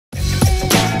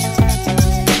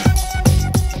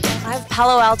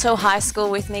Palo Alto High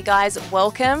School with me, guys.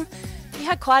 Welcome. You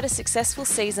had quite a successful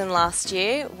season last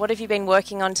year. What have you been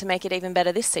working on to make it even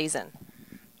better this season?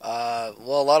 Well,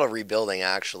 a lot of rebuilding,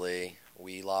 actually.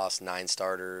 We lost 9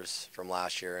 starters from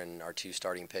last year and our 2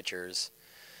 starting pitchers.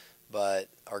 But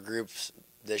our groups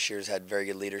this year's had very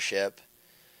good leadership.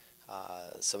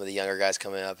 Some of the younger guys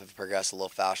coming up have progressed a little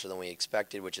faster than we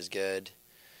expected, which is good.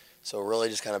 So really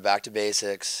just kind of back to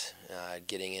basics,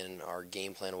 getting in our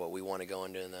game plan of what we want to go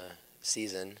into in the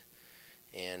season,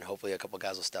 and hopefully a couple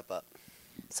guys will step up.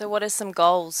 So what are some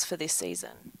goals for this season?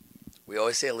 We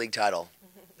always say a league title.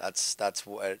 That's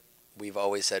what we've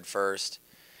always said first.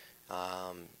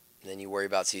 Then you worry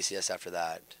about CCS after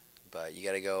that. But you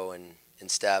got to go in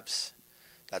steps.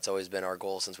 That's always been our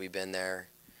goal since we've been there.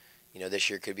 You know, this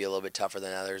year could be a little bit tougher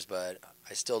than others, but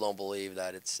I still don't believe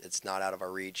that it's not out of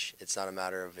our reach. It's not a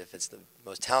matter of if it's the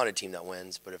most talented team that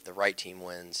wins, but if the right team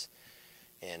wins.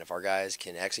 And if our guys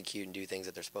can execute and do things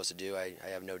that they're supposed to do, I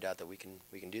have no doubt that we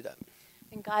can do that.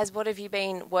 And guys, what have you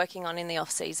been working on in the off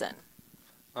season?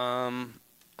 A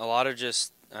lot of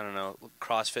just, I don't know,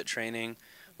 CrossFit training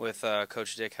with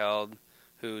Coach Dick Held,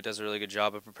 who does a really good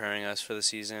job of preparing us for the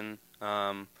season.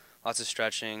 Lots of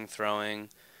stretching, throwing.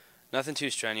 Nothing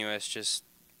too strenuous, just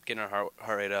getting our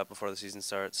heart rate up before the season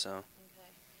starts. So.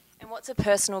 Okay. And what's a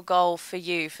personal goal for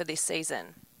you for this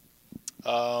season?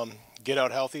 Get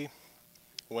out healthy,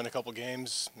 win a couple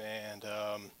games, and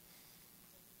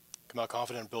come out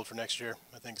confident and build for next year.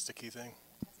 I think it's the key thing.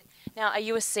 Now, are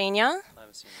you a senior? I'm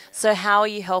a senior, yeah. So how are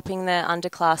you helping the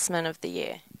underclassmen of the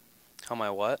year? How am I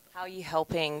what? How are you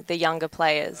helping the younger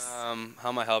players? How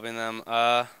am I helping them?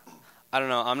 I don't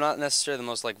know. I'm not necessarily the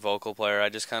most vocal player. I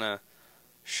just kind of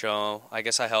show. I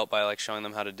guess I help by showing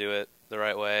them how to do it the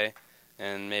right way,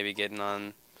 and maybe getting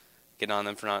on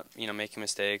them for not making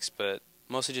mistakes, but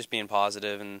mostly just being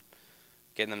positive and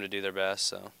getting them to do their best.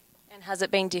 So. And has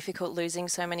it been difficult losing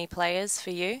so many players for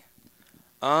you?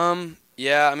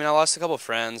 Yeah. I mean, I lost a couple of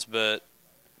friends, but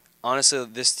honestly,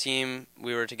 this team,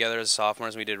 we were together as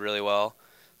sophomores and we did really well.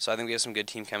 So I think we have some good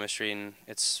team chemistry and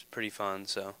it's pretty fun.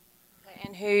 So.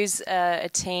 And who's a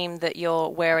team that you're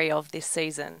wary of this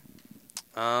season?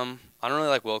 I don't really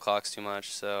like Wilcox too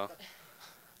much, so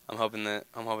I'm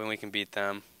hoping we can beat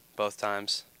them both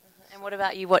times. And what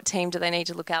about you? What team do they need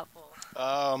to look out for?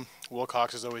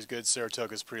 Wilcox is always good.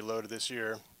 Saratoga's pretty loaded this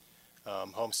year.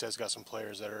 Homestead's got some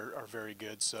players that are very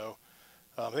good. So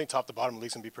I think top to bottom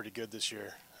league's going to be pretty good this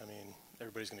year. I mean,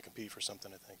 everybody's going to compete for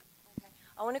something, I think.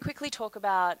 I want to quickly talk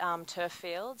about turf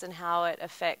fields and how it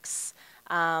affects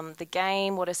the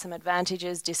game. What are some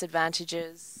advantages,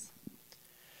 disadvantages?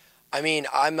 I mean,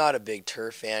 I'm not a big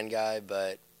turf fan guy,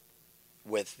 but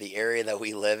with the area that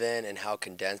we live in and how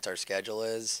condensed our schedule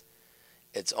is,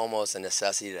 it's almost a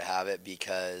necessity to have it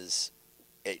because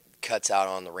it cuts out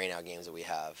on the rainout games that we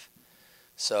have.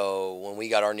 So when we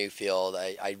got our new field,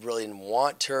 I really didn't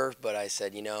want turf, but I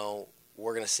said,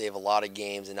 we're going to save a lot of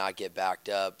games and not get backed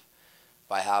up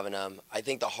by having them. I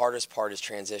think the hardest part is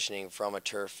transitioning from a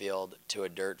turf field to a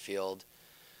dirt field.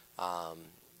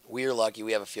 We are lucky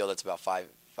we have a field that's about five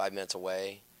minutes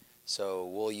away, so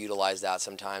we'll utilize that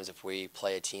sometimes if we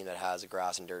play a team that has a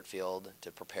grass and dirt field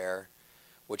to prepare,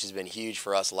 which has been huge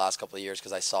for us the last couple of years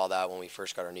because I saw that when we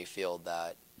first got our new field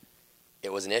that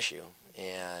it was an issue.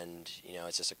 And,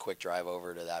 it's just a quick drive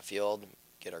over to that field,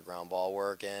 get our ground ball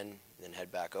work in, and then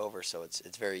head back over. So it's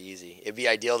very easy. It'd be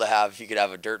ideal to have, if you could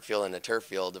have a dirt field and a turf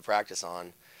field to practice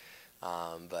on,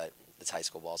 but it's high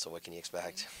school ball, so what can you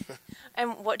expect?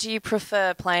 And what do you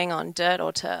prefer playing on, dirt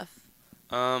or turf?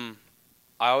 I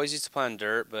always used to play on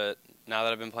dirt, but now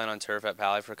that I've been playing on turf at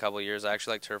Pally for a couple of years, I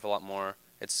actually like turf a lot more.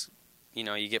 It's,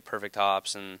 you get perfect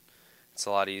hops, and it's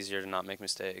a lot easier to not make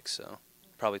mistakes, so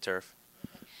probably turf.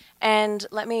 And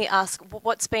let me ask,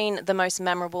 what's been the most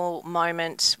memorable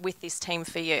moment with this team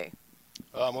for you?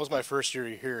 It was my first year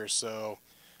here, so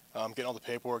getting all the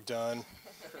paperwork done,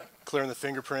 clearing the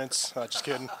fingerprints. Just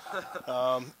kidding.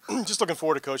 Just looking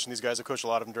forward to coaching these guys. I coached a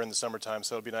lot of them during the summertime,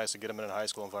 so it'd be nice to get them in a high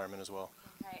school environment as well.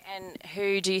 Okay, and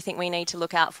who do you think we need to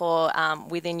look out for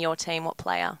within your team? What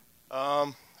player?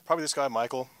 Probably this guy,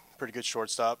 Michael. Pretty good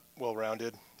shortstop,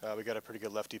 well-rounded. We got a pretty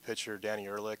good lefty pitcher, Danny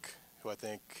Ehrlich, who I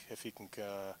think if he can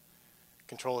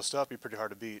control his stuff, be pretty hard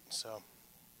to beat. So.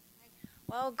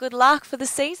 Well, good luck for the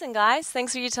season, guys.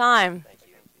 Thanks for your time.